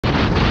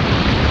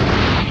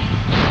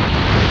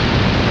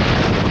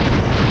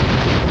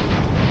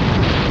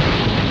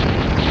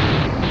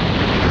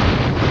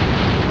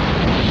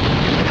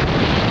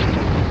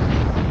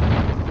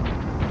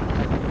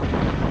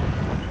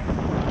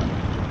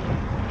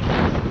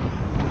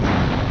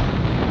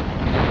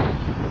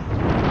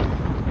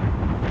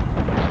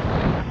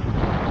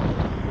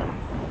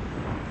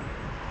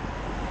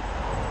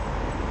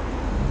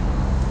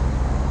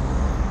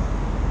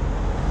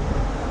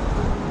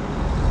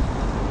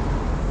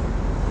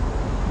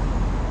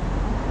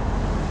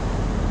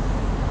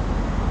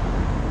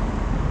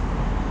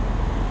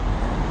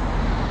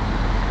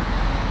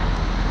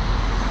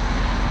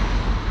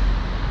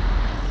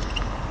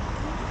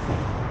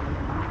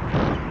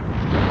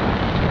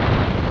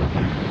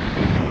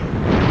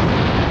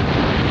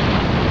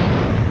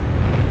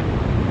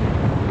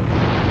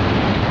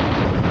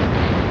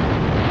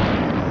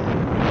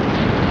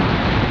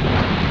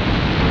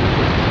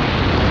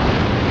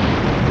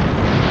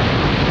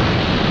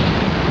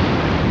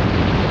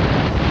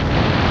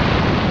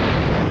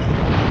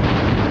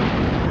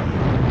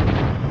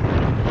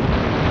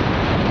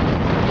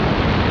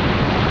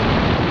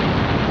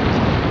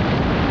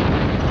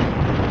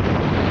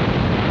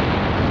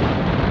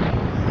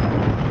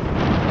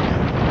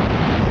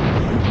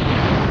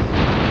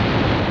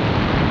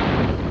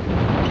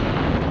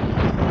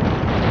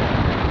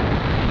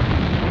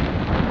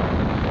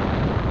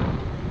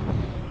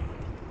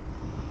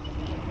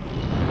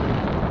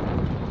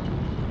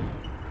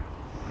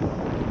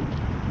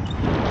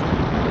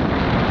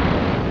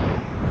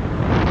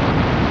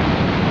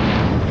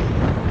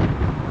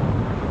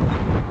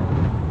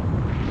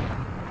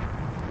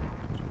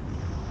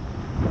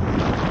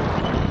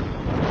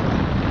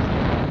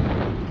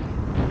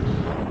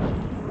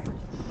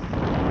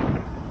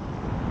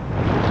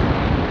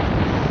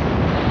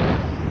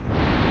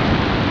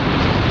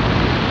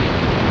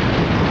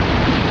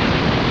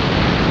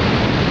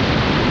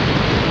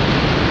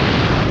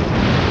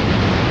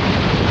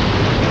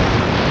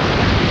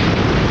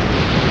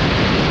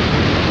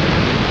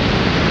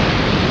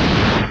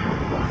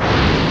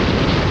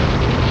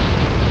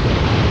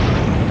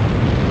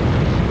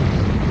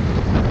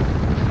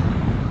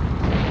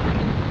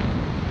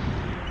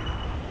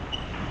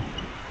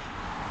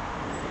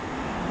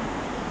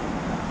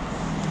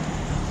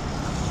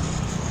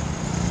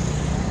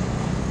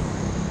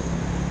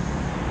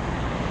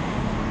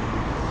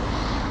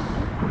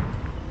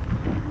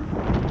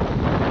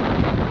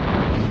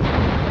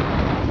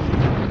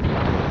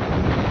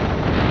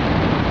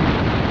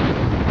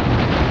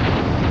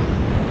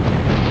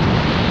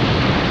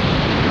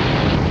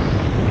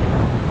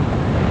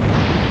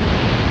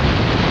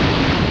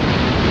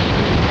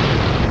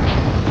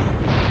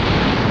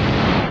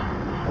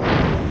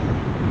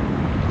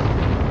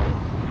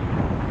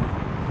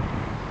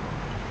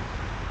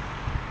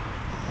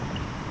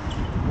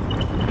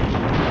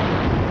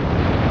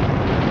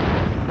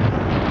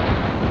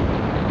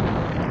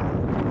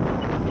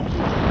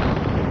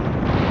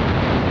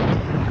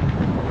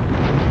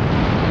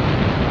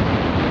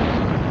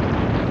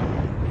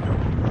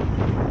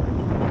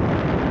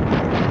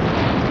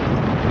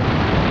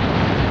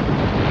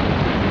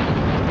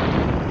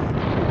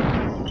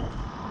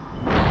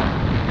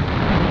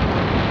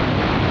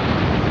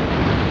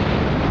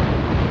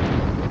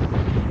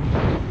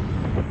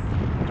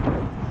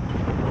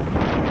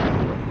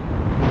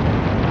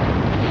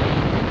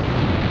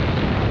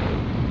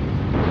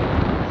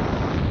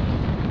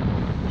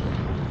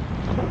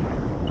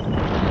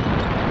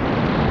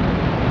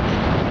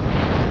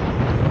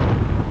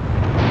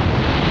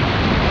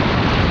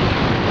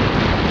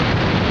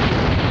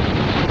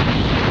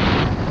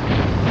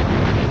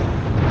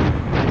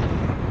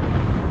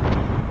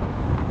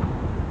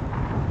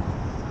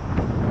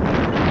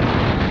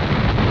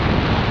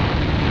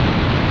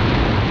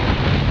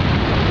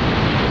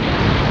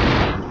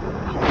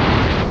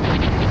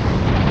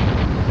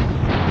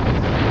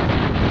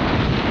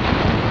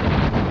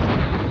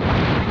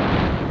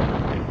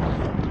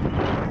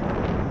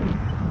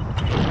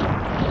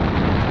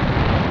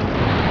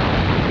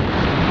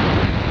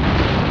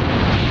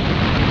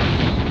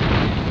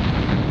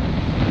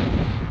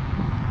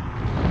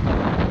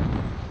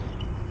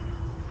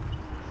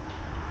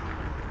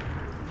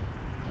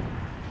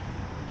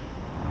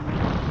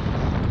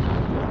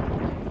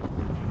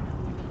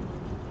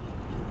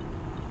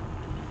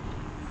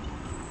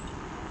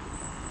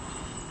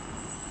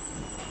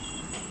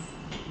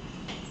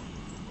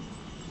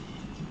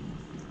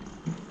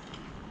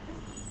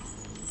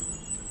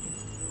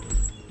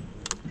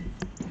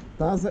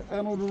That's the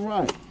end of the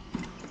ride.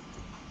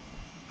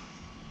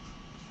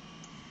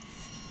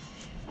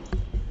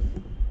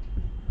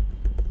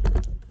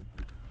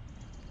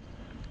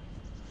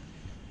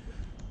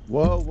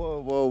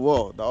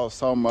 Whoa. That was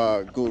some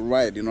good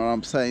ride, you know what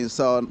I'm saying?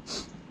 So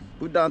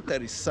we done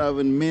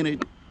 37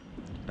 minutes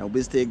and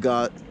we still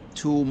got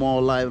 2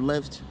 more live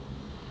left.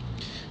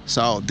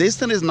 So this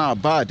thing is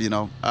not bad, you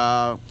know.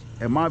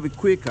 It might be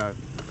quicker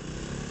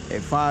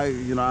if I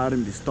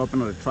didn't be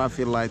stopping at the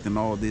traffic light and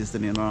all this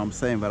thing, you know what I'm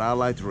saying? But I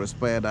like to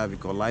respect that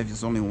because life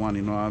is only one,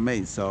 you know what I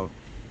mean? So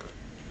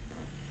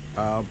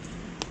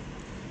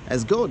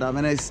it's good. I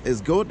mean,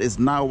 it's good. It's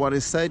not what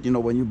it said, you know,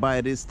 when you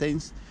buy these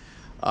things.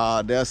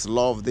 There's a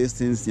lot of these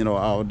things, you know,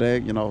 out there.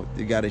 You know,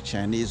 you got a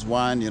Chinese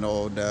one, you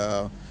know,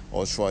 the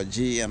Ultra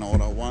G and all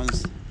the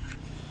ones.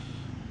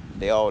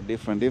 They all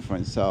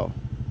different. So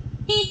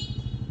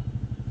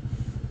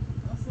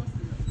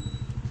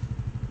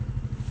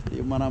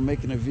you man, I'm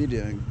making a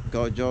video and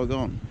go jog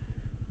on.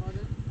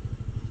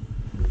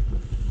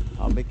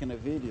 I'm making a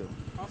video.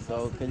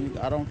 So can you?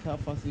 I don't care how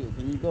fast you.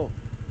 Can you go?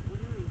 What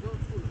do you mean? Don't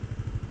talk.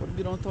 What if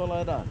you don't talk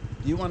like that?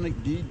 Do you want to?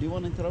 Do you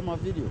want to interrupt my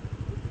video?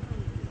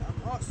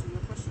 I'm asking you a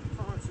question. You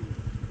can't answer me.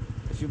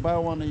 If you buy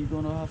one, then you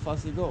gonna know how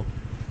fast you go.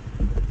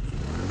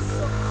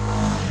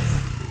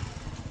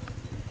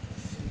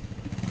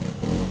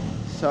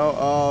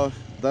 So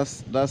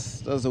that's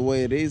the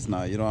way it is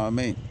now. You know what I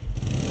mean?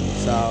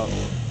 So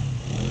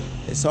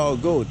it's all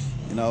good.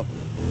 You know,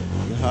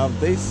 you have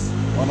this,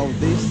 one of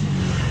these.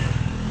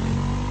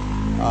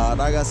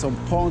 I got some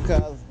punk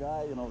ass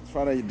guy, you know,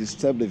 trying to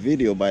disturb the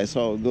video, but it's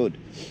all good.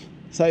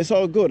 So it's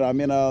all good. I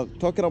mean,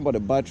 talking about the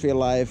battery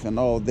life and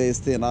all this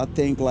thing, I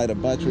think like the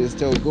battery is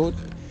still good.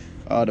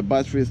 The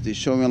battery is still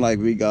showing like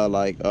we got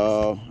like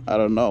I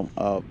don't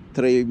know,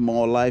 3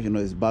 more life. You know,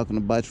 it's back on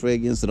the battery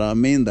again. So that I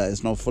mean that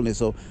it's not fully.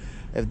 So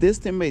if this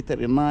thing made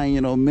 39,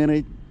 you know,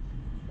 minute,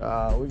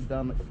 we've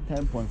done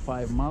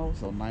 10.5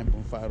 miles or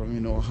 9.5. I don't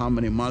even know how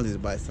many miles it's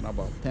by. It's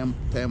about 10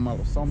 miles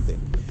or something.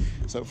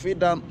 So if we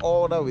done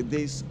all that with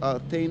this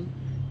thing,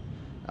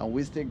 and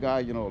we still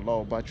got, you know,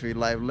 low battery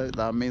life left,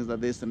 that means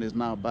that this thing is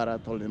not bad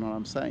at all. You know what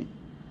I'm saying?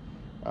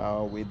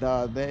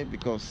 Without that,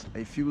 because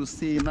if you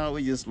see now,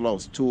 we just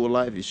lost 2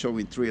 life. It's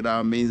showing 3.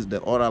 That means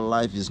the other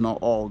life is not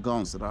all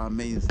gone. So that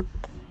means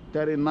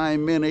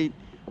 39 minutes,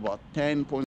 about 10.